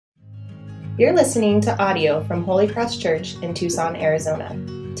You're listening to audio from Holy Cross Church in Tucson, Arizona.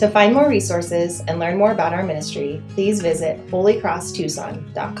 To find more resources and learn more about our ministry, please visit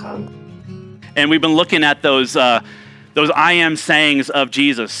holycrosstucson.com. And we've been looking at those I am sayings of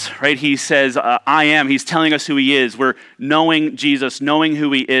Jesus, right? He says, I am. He's telling us who he is. We're knowing Jesus, knowing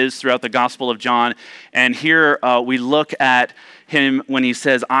who he is throughout the Gospel of John. And here we look at him when he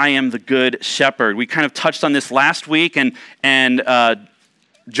says, I am the good shepherd. We kind of touched on this last week, and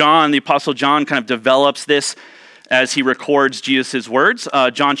John, the Apostle John, kind of develops this as he records Jesus' words.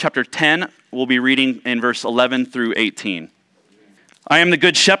 John chapter 10, we'll be reading in verse 11 through 18. I am the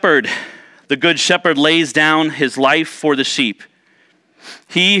good shepherd. The good shepherd lays down his life for the sheep.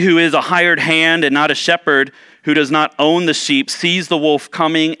 He who is a hired hand and not a shepherd, who does not own the sheep, sees the wolf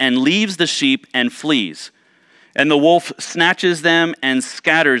coming and leaves the sheep and flees. And the wolf snatches them and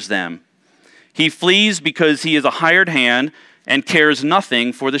scatters them. He flees because he is a hired hand and cares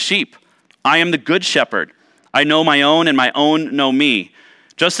nothing for the sheep. I am the good shepherd. I know my own, and my own know me.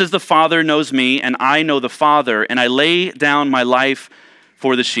 Just as the Father knows me, and I know the Father, and I lay down my life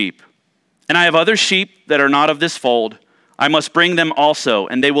for the sheep. And I have other sheep that are not of this fold. I must bring them also,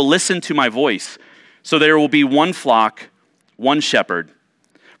 and they will listen to my voice. So there will be one flock, one shepherd.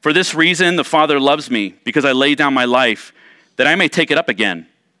 For this reason the Father loves me, because I lay down my life, that I may take it up again.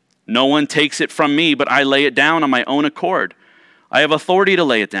 No one takes it from me, but I lay it down on my own accord. I have authority to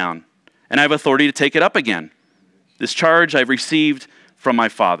lay it down, and I have authority to take it up again. This charge I've received from my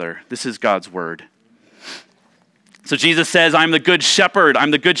Father. This is God's word. So Jesus says, I'm the good shepherd.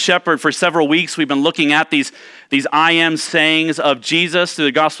 I'm the good shepherd. For several weeks, we've been looking at these I am sayings of Jesus through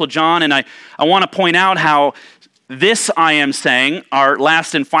the Gospel of John, and I want to point out how this I am saying, our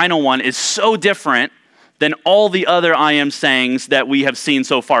last and final one, is so different than all the other I am sayings that we have seen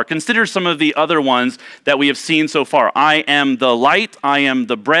so far. Consider some of the other ones that we have seen so far. I am the light, I am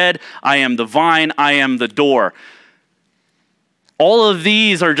the bread, I am the vine, I am the door. All of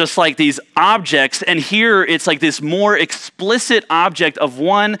these are just like these objects, and here it's like this more explicit object of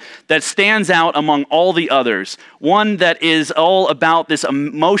one that stands out among all the others. One that is all about this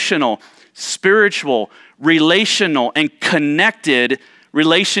emotional, spiritual, relational, and connected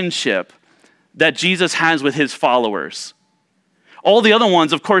relationship that Jesus has with his followers. All the other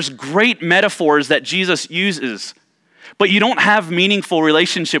ones, of course, great metaphors that Jesus uses, but you don't have meaningful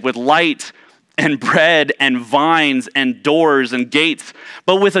relationship with light and bread and vines and doors and gates.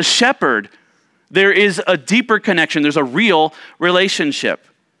 But with a shepherd, there is a deeper connection. There's a real relationship.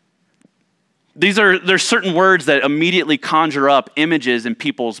 There's certain words that immediately conjure up images in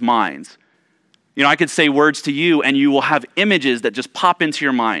people's minds. You know, I could say words to you and you will have images that just pop into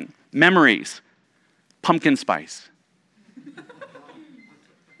your mind. Memories, pumpkin spice.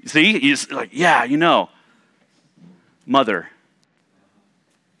 See, you're just like, yeah, you know. Mother,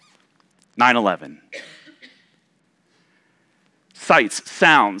 9/11. Sights,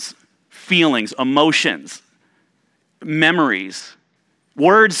 sounds, feelings, emotions, memories.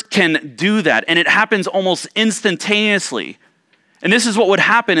 Words can do that, and it happens almost instantaneously. And this is what would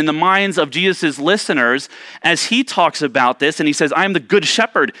happen in the minds of Jesus' listeners as he talks about this, and he says, I am the good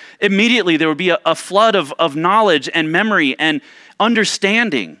shepherd. Immediately there would be a flood of knowledge and memory and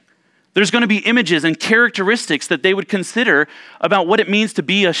understanding. There's going to be images and characteristics that they would consider about what it means to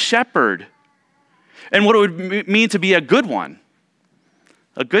be a shepherd and what it would mean to be a good one,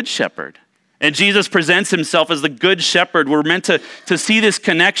 a good shepherd. And Jesus presents himself as the good shepherd. We're meant to see this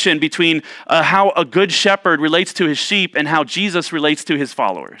connection between how a good shepherd relates to his sheep and how Jesus relates to his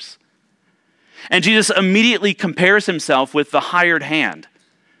followers. And Jesus immediately compares himself with the hired hand.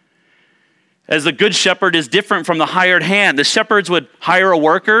 As the good shepherd is different from the hired hand. The shepherds would hire a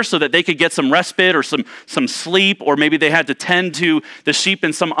worker so that they could get some respite or some sleep, or maybe they had to tend to the sheep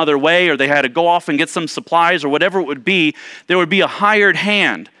in some other way, or they had to go off and get some supplies or whatever it would be. There would be a hired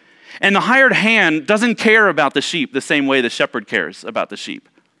hand. And the hired hand doesn't care about the sheep the same way the shepherd cares about the sheep.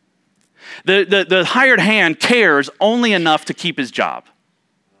 The hired hand cares only enough to keep his job.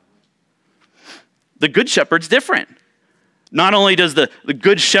 The good shepherd's different. Not only does the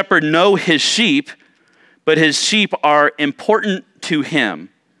good shepherd know his sheep, but his sheep are important to him.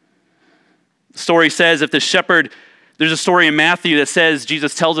 The story says if the shepherd, there's a story in Matthew that says,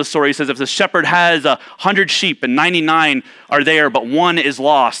 Jesus tells a story, he says if the shepherd has 100 sheep and 99 are there, but one is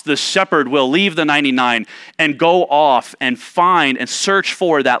lost, the shepherd will leave the 99 and go off and find and search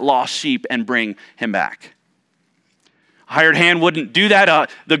for that lost sheep and bring him back. A hired hand wouldn't do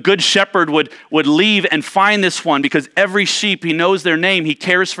that. The good shepherd would leave and find this one because every sheep, he knows their name, he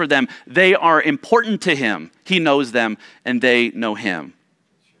cares for them. They are important to him. He knows them and they know him.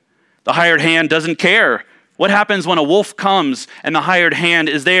 The hired hand doesn't care What happens when a wolf comes and the hired hand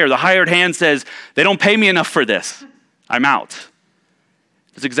is there? The hired hand says, they don't pay me enough for this. I'm out.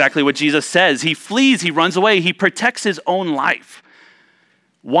 That's exactly what Jesus says. He flees, he runs away, he protects his own life.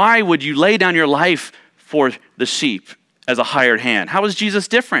 Why would you lay down your life for the sheep as a hired hand? How is Jesus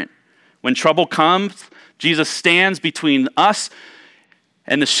different? When trouble comes, Jesus stands between us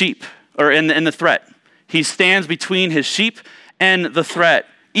and the sheep, or in the threat. He stands between his sheep and the threat,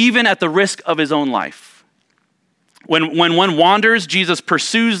 even at the risk of his own life. When one wanders, Jesus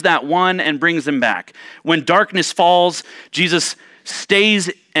pursues that one and brings him back. When darkness falls, Jesus stays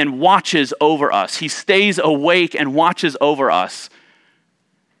and watches over us. He stays awake and watches over us.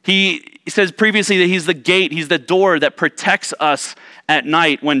 He says previously that he's the gate, he's the door that protects us at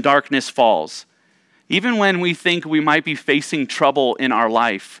night when darkness falls. Even when we think we might be facing trouble in our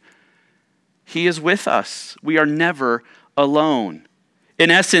life, he is with us. We are never alone. In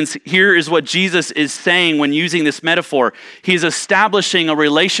essence, here is what Jesus is saying when using this metaphor. He's establishing a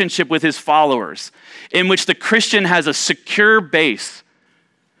relationship with his followers in which the Christian has a secure base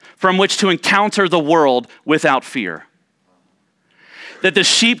from which to encounter the world without fear. That the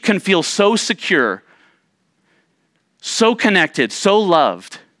sheep can feel so secure, so connected, so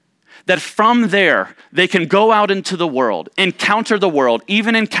loved, that from there they can go out into the world, encounter the world,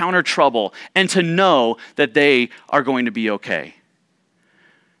 even encounter trouble, and to know that they are going to be okay.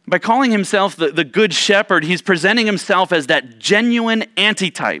 By calling himself the good shepherd, he's presenting himself as that genuine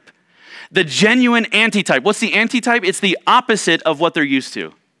antitype. The genuine antitype. What's the antitype? It's the opposite of what they're used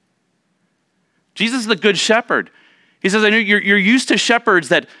to. Jesus is the good shepherd. He says, I know you're used to shepherds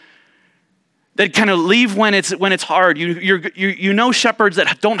that kind of leave when it's hard. You know shepherds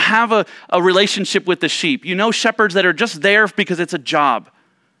that don't have a relationship with the sheep. You know shepherds that are just there because it's a job.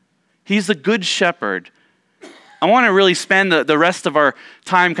 He's the good shepherd. I want to really spend the rest of our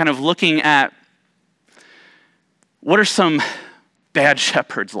time kind of looking at what are some bad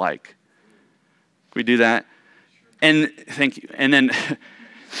shepherds like. Can we do that? And thank you. And then,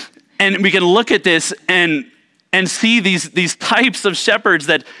 and we can look at this and see these types of shepherds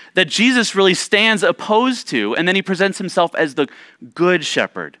that Jesus really stands opposed to, and then he presents himself as the good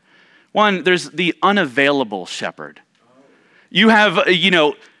shepherd. One, there's the unavailable shepherd. You have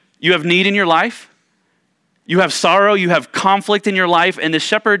need in your life. You have sorrow, you have conflict in your life, and the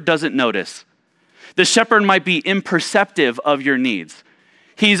shepherd doesn't notice. The shepherd might be imperceptive of your needs.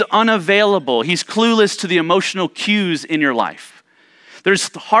 He's unavailable. He's clueless to the emotional cues in your life.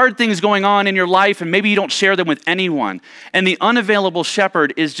 There's hard things going on in your life, and maybe you don't share them with anyone. And the unavailable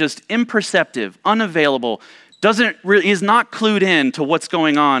shepherd is just imperceptive, unavailable, is not clued in to what's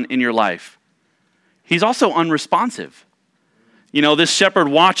going on in your life. He's also unresponsive. This shepherd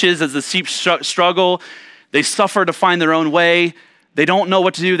watches as the sheep struggle. They suffer to find their own way. They don't know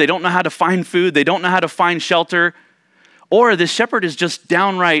what to do. They don't know how to find food. They don't know how to find shelter. Or the shepherd is just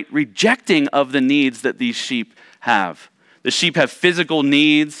downright rejecting of the needs that these sheep have. The sheep have physical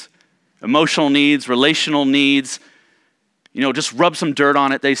needs, emotional needs, relational needs. Just rub some dirt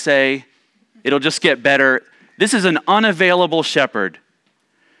on it, they say. It'll just get better. This is an unavailable shepherd.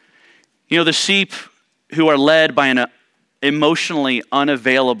 The sheep who are led by an emotionally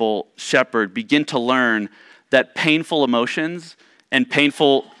unavailable shepherd begin to learn that painful emotions and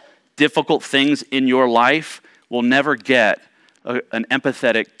painful, difficult things in your life will never get an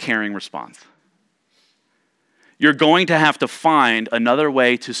empathetic, caring response. You're going to have to find another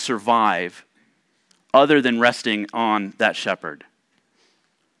way to survive other than resting on that shepherd.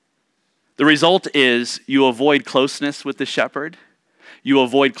 The result is you avoid closeness with the shepherd. You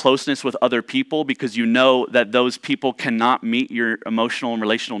avoid closeness with other people because you know that those people cannot meet your emotional and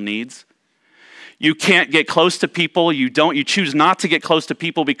relational needs. You can't get close to people. You choose not to get close to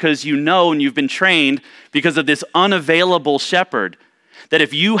people because you know and you've been trained because of this unavailable shepherd that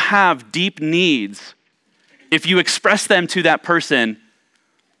if you have deep needs, if you express them to that person,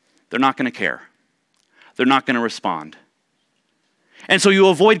 they're not going to care. They're not going to respond. And so you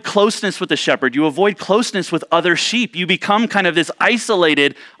avoid closeness with the shepherd. You avoid closeness with other sheep. You become kind of this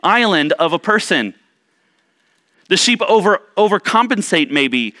isolated island of a person. The sheep overcompensate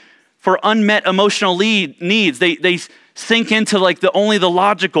maybe for unmet emotional needs. They sink into like only the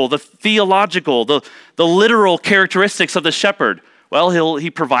logical, the theological, the literal characteristics of the shepherd. Well, he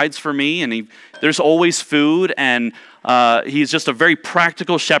provides for me, and there's always food, and he's just a very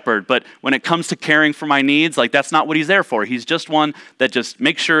practical shepherd. But when it comes to caring for my needs, that's not what he's there for. He's just one that just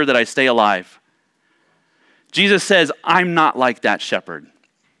makes sure that I stay alive. Jesus says, I'm not like that shepherd.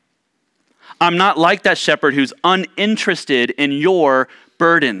 I'm not like that shepherd who's uninterested in your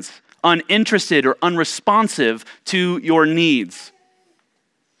burdens, uninterested or unresponsive to your needs.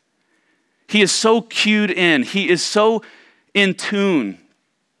 He is so cued in. He is so in tune.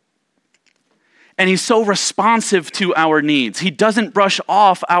 And he's so responsive to our needs. He doesn't brush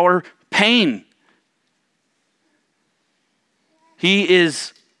off our pain. He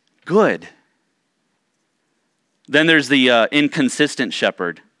is good. Then there's the inconsistent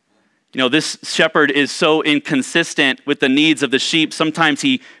shepherd. You know, this shepherd is so inconsistent with the needs of the sheep. Sometimes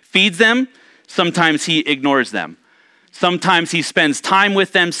he feeds them, sometimes he ignores them. Sometimes he spends time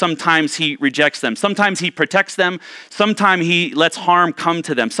with them, sometimes he rejects them. Sometimes he protects them, sometimes he lets harm come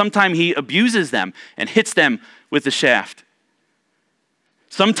to them. Sometimes he abuses them and hits them with the shaft.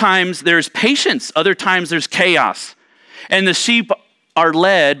 Sometimes there's patience, other times there's chaos. And the sheep are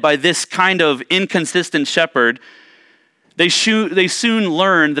led by this kind of inconsistent shepherd. They soon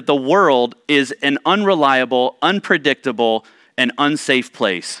learn that the world is an unreliable, unpredictable, and unsafe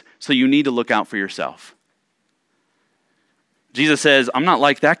place. So you need to look out for yourself. Jesus says, I'm not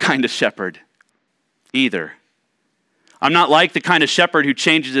like that kind of shepherd either. I'm not like the kind of shepherd who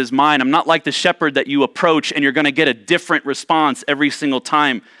changes his mind. I'm not like the shepherd that you approach and you're going to get a different response every single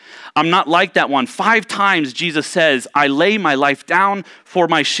time. I'm not like that one. 5 times Jesus says, I lay my life down for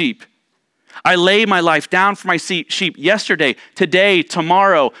my sheep. I lay my life down for my sheep yesterday, today,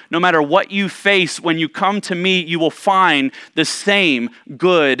 tomorrow. No matter what you face, when you come to me, you will find the same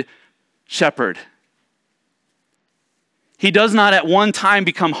good shepherd. He does not at one time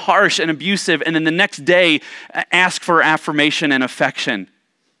become harsh and abusive and then the next day ask for affirmation and affection.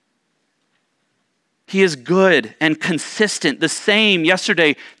 He is good and consistent, the same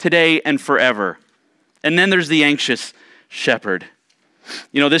yesterday, today, and forever. And then there's the anxious shepherd.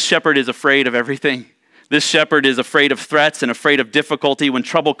 You know, this shepherd is afraid of everything. This shepherd is afraid of threats and afraid of difficulty. When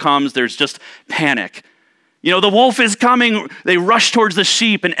trouble comes, there's just panic. You know, the wolf is coming. They rush towards the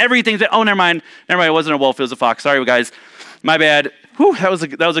sheep and everything. Oh, never mind. It wasn't a wolf. It was a fox. Sorry, guys. My bad. Whew, that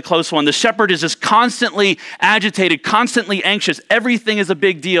was a close one. The shepherd is just constantly agitated, constantly anxious. Everything is a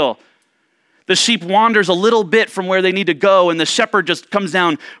big deal. The sheep wanders a little bit from where they need to go, and the shepherd just comes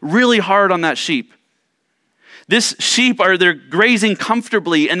down really hard on that sheep. This sheep they're grazing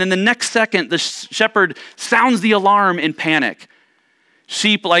comfortably, and then the next second, the shepherd sounds the alarm in panic.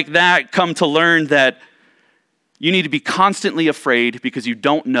 Sheep like that come to learn that you need to be constantly afraid because you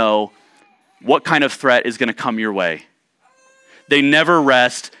don't know what kind of threat is going to come your way. They never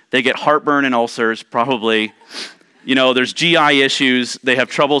rest. They get heartburn and ulcers, probably. You know, there's GI issues. They have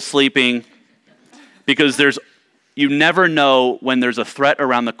trouble sleeping because you never know when there's a threat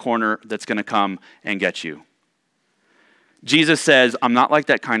around the corner that's going to come and get you. Jesus says, I'm not like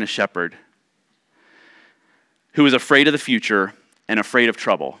that kind of shepherd who is afraid of the future and afraid of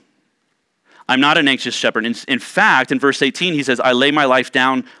trouble. I'm not an anxious shepherd. In fact, in verse 18, he says, I lay my life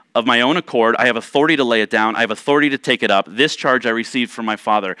down of my own accord. I have authority to lay it down. I have authority to take it up. This charge I received from my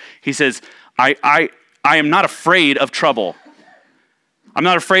Father. He says, I am not afraid of trouble. I'm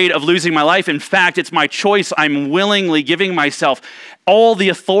not afraid of losing my life. In fact, it's my choice. I'm willingly giving myself. All the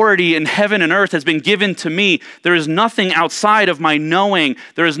authority in heaven and earth has been given to me. There is nothing outside of my knowing.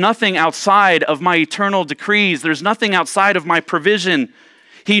 There is nothing outside of my eternal decrees. There's nothing outside of my provision.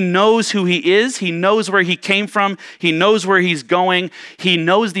 He knows who he is. He knows where he came from. He knows where he's going. He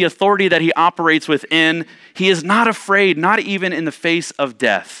knows the authority that he operates within. He is not afraid, not even in the face of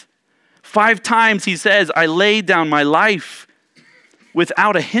death. 5 times he says, I laid down my life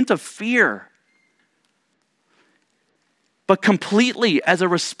without a hint of fear, but completely as a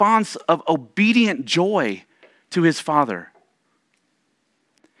response of obedient joy to his Father.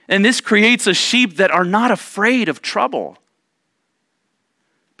 And this creates a sheep that are not afraid of trouble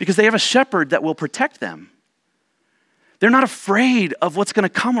because they have a shepherd that will protect them. They're not afraid of what's going to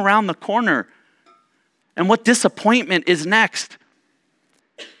come around the corner and what disappointment is next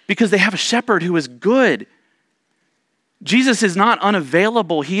because they have a shepherd who is good. Jesus is not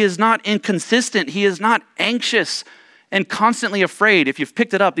unavailable. He is not inconsistent. He is not anxious and constantly afraid. If you've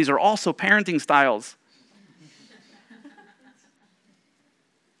picked it up, these are also parenting styles.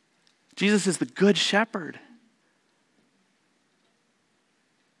 Jesus is the good shepherd.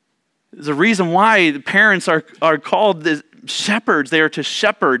 There's a reason why the parents are called the shepherds. They are to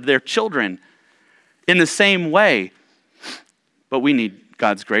shepherd their children in the same way. But we need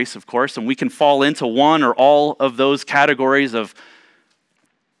God's grace, of course, and we can fall into one or all of those categories of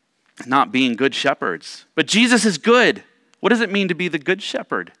not being good shepherds. But Jesus is good. What does it mean to be the good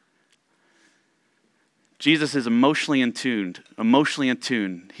shepherd? Jesus is emotionally in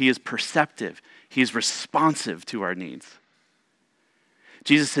tune. He is perceptive. He is responsive to our needs.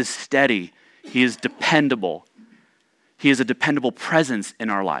 Jesus is steady. He is dependable. He is a dependable presence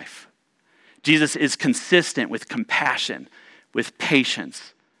in our life. Jesus is consistent with compassion, with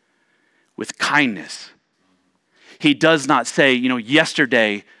patience, with kindness. He does not say,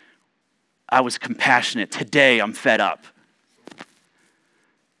 yesterday I was compassionate. Today I'm fed up.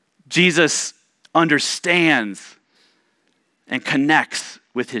 Jesus understands and connects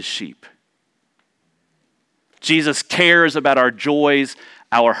with his sheep. Jesus cares about our joys,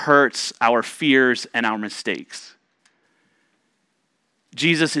 our hurts, our fears, and our mistakes.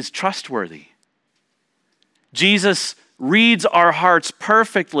 Jesus is trustworthy. Jesus reads our hearts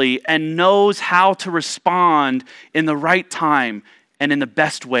perfectly and knows how to respond in the right time and in the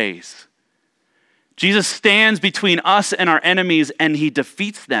best ways. Jesus stands between us and our enemies and he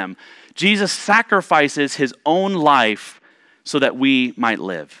defeats them. Jesus sacrifices his own life so that we might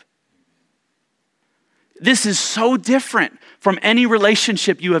live. This is so different from any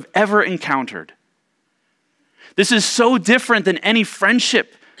relationship you have ever encountered. This is so different than any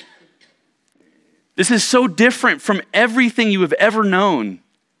friendship. This is so different from everything you have ever known.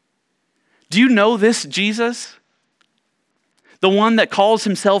 Do you know this Jesus? The one that calls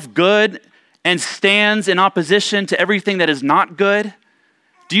himself good and stands in opposition to everything that is not good?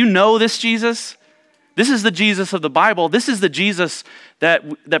 Do you know this Jesus? This is the Jesus of the Bible. This is the Jesus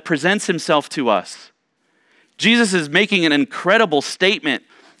that presents himself to us. Jesus is making an incredible statement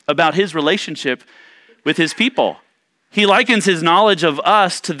about his relationship with his people. He likens his knowledge of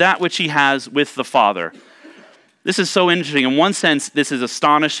us to that which he has with the Father. This is so interesting. In one sense, this is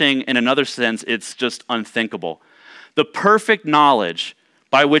astonishing. In another sense, it's just unthinkable. The perfect knowledge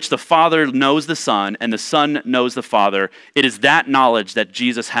by which the Father knows the Son and the Son knows the Father, it is that knowledge that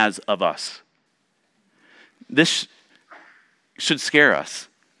Jesus has of us. This should scare us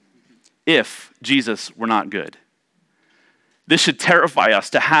if Jesus were not good. This should terrify us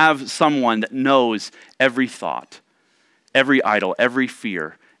to have someone that knows every thought, every idol, every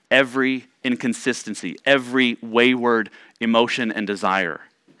fear, every inconsistency, every wayward emotion and desire,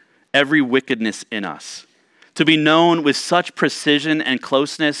 every wickedness in us. To be known with such precision and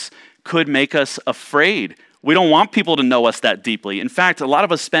closeness could make us afraid. We don't want people to know us that deeply. In fact, a lot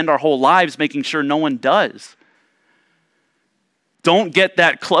of us spend our whole lives making sure no one does. Don't get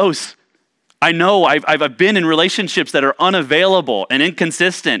that close. I know I've been in relationships that are unavailable and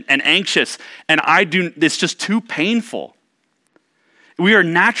inconsistent and anxious, and it's just too painful. We are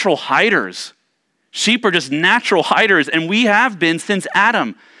natural hiders. Sheep are just natural hiders, and we have been since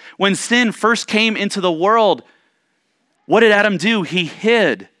Adam. When sin first came into the world, what did Adam do? He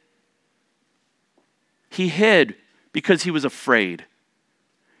hid. He hid because he was afraid.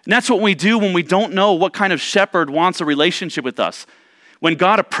 And that's what we do when we don't know what kind of shepherd wants a relationship with us. When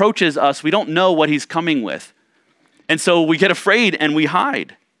God approaches us, we don't know what he's coming with. And so we get afraid and we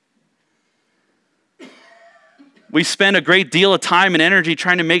hide. We spend a great deal of time and energy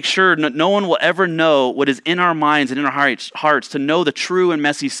trying to make sure no one will ever know what is in our minds and in our hearts, to know the true and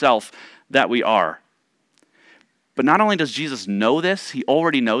messy self that we are. But not only does Jesus know this, he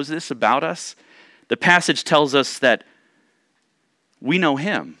already knows this about us. The passage tells us that we know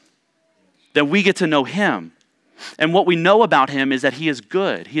him, that we get to know him. And what we know about him is that he is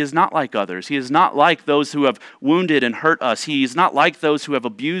good. He is not like others. He is not like those who have wounded and hurt us. He is not like those who have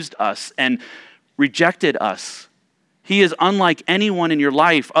abused us and rejected us. He is unlike anyone in your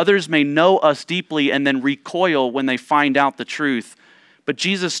life. Others may know us deeply and then recoil when they find out the truth. But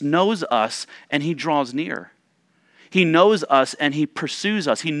Jesus knows us and he draws near. He knows us and he pursues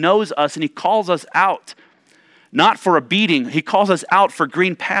us. He knows us and he calls us out. Not for a beating. He calls us out for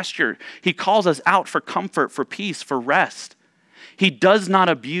green pasture. He calls us out for comfort, for peace, for rest. He does not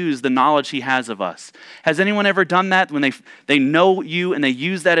abuse the knowledge he has of us. Has anyone ever done that when they know you and they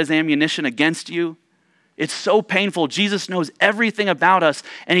use that as ammunition against you? It's so painful. Jesus knows everything about us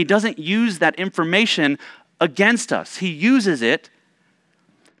and he doesn't use that information against us. He uses it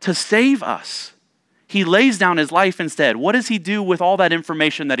to save us. He lays down his life instead. What does he do with all that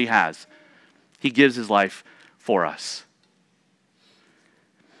information that he has? He gives his life for us.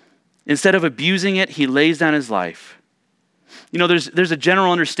 Instead of abusing it, he lays down his life. There's a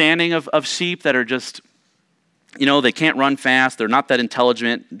general understanding of sheep that are just, they can't run fast. They're not that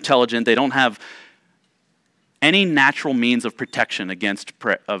intelligent. They don't have any natural means of protection against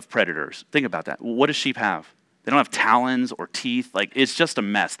predators. Think about that. What do sheep have? They don't have talons or teeth. It's just a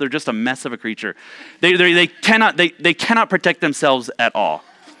mess. They're just a mess of a creature. They cannot protect themselves at all.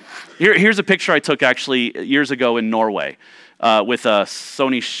 Here's a picture I took actually years ago in Norway with a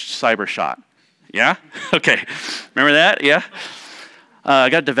Sony Cybershot. Yeah? Okay. Remember that? Yeah? I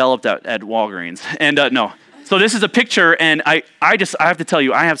got developed at Walgreens. And no. So this is a picture, and I have to tell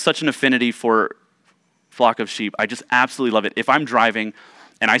you, I have such an affinity for flock of sheep. I just absolutely love it. If I'm driving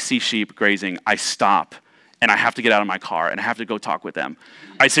and I see sheep grazing, I stop and I have to get out of my car, and I have to go talk with them.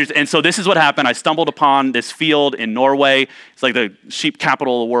 And so this is what happened. I stumbled upon this field in Norway. It's like the sheep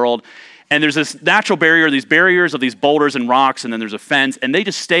capital of the world. And there's this natural barrier, these barriers of these boulders and rocks, and then there's a fence, and they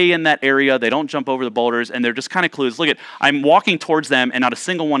just stay in that area. They don't jump over the boulders, and they're just kind of clueless. Look I'm walking towards them, and not a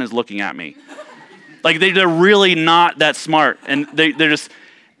single one is looking at me. Like, they're really not that smart, and they're just,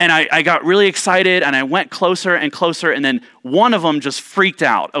 and I got really excited, and I went closer and closer, and then one of them just freaked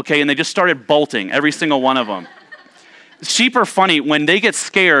out, okay, and they just started bolting, every single one of them. Sheep are funny. When they get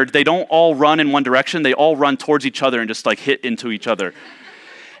scared, they don't all run in one direction. They all run towards each other and just like hit into each other.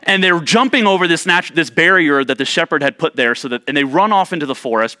 And they're jumping over this barrier that the shepherd had put there, and they run off into the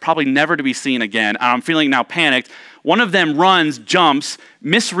forest, probably never to be seen again. I'm feeling now panicked. One of them runs, jumps,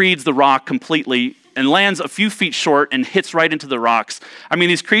 misreads the rock completely, and lands a few feet short and hits right into the rocks. I mean,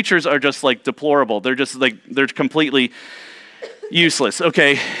 these creatures are just like deplorable. They're just like, they're completely useless.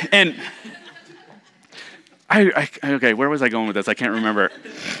 Okay, and okay, where was I going with this? I can't remember.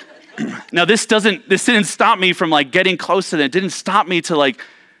 Now, this didn't stop me from like getting close to them. It didn't stop me to like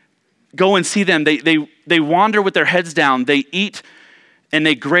go and see them. They wander with their heads down. They eat and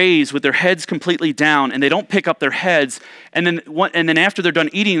they graze with their heads completely down, and they don't pick up their heads. And then after they're done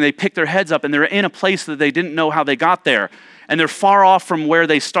eating, they pick their heads up, and they're in a place that they didn't know how they got there, and they're far off from where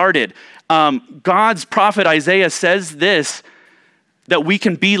they started. God's prophet Isaiah says this, that we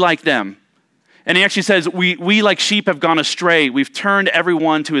can be like them. And he actually says, we like sheep have gone astray. We've turned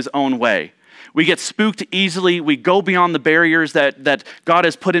everyone to his own way. We get spooked easily. We go beyond the barriers that God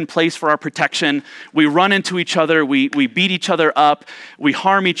has put in place for our protection. We run into each other. We beat each other up. We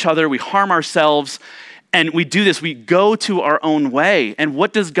harm each other. We harm ourselves. And we do this. We go to our own way. And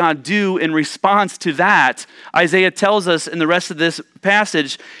what does God do in response to that? Isaiah tells us in the rest of this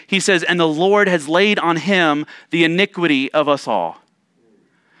passage, he says, and the Lord has laid on him the iniquity of us all.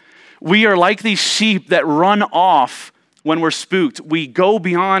 We are like these sheep that run off when we're spooked. We go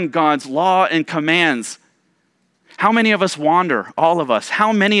beyond God's law and commands. How many of us wander? All of us.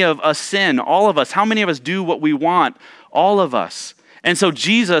 How many of us sin? All of us. How many of us do what we want? All of us. And so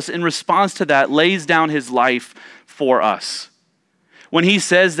Jesus, in response to that, lays down his life for us. When he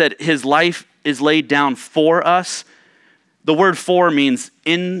says that his life is laid down for us, the word for means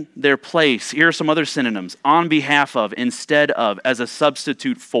in their place. Here are some other synonyms. On behalf of, instead of, as a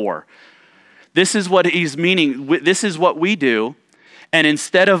substitute for. This is what he's meaning. This is what we do. And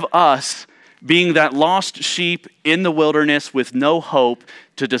instead of us being that lost sheep in the wilderness with no hope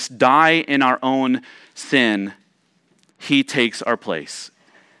to just die in our own sin, he takes our place.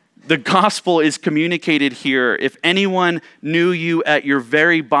 The gospel is communicated here. If anyone knew you at your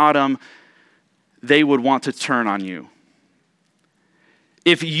very bottom, they would want to turn on you.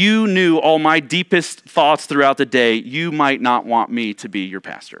 If you knew all my deepest thoughts throughout the day, you might not want me to be your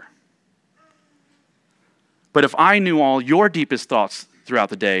pastor. But if I knew all your deepest thoughts throughout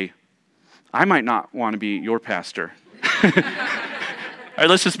the day, I might not want to be your pastor. All right,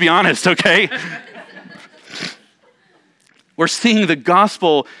 let's just be honest, okay? We're seeing the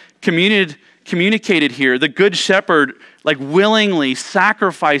gospel communicated here. The good shepherd willingly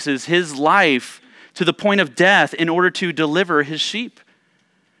sacrifices his life to the point of death in order to deliver his sheep.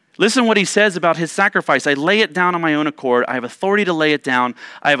 Listen what he says about his sacrifice. I lay it down on my own accord. I have authority to lay it down.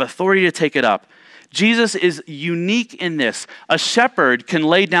 I have authority to take it up. Jesus is unique in this. A shepherd can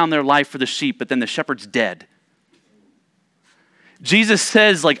lay down their life for the sheep, but then the shepherd's dead. Jesus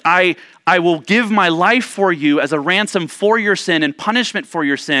says, I will give my life for you as a ransom for your sin and punishment for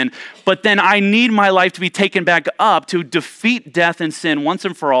your sin, but then I need my life to be taken back up to defeat death and sin once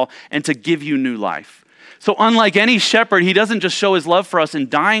and for all and to give you new life. So unlike any shepherd, he doesn't just show his love for us in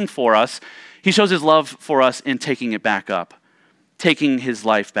dying for us. He shows his love for us in taking it back up, taking his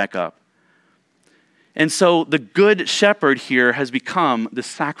life back up. And so the good shepherd here has become the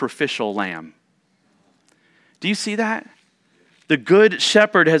sacrificial lamb. Do you see that? The good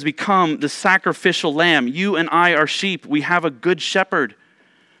shepherd has become the sacrificial lamb. You and I are sheep. We have a good shepherd.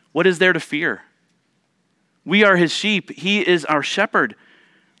 What is there to fear? We are his sheep. He is our shepherd.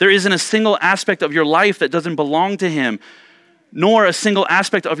 There isn't a single aspect of your life that doesn't belong to him, nor a single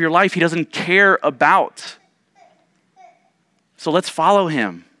aspect of your life he doesn't care about. So let's follow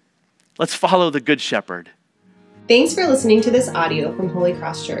him. Let's follow the Good Shepherd. Thanks for listening to this audio from Holy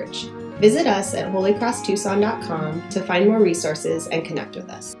Cross Church. Visit us at holycrosstucson.com to find more resources and connect with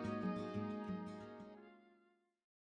us.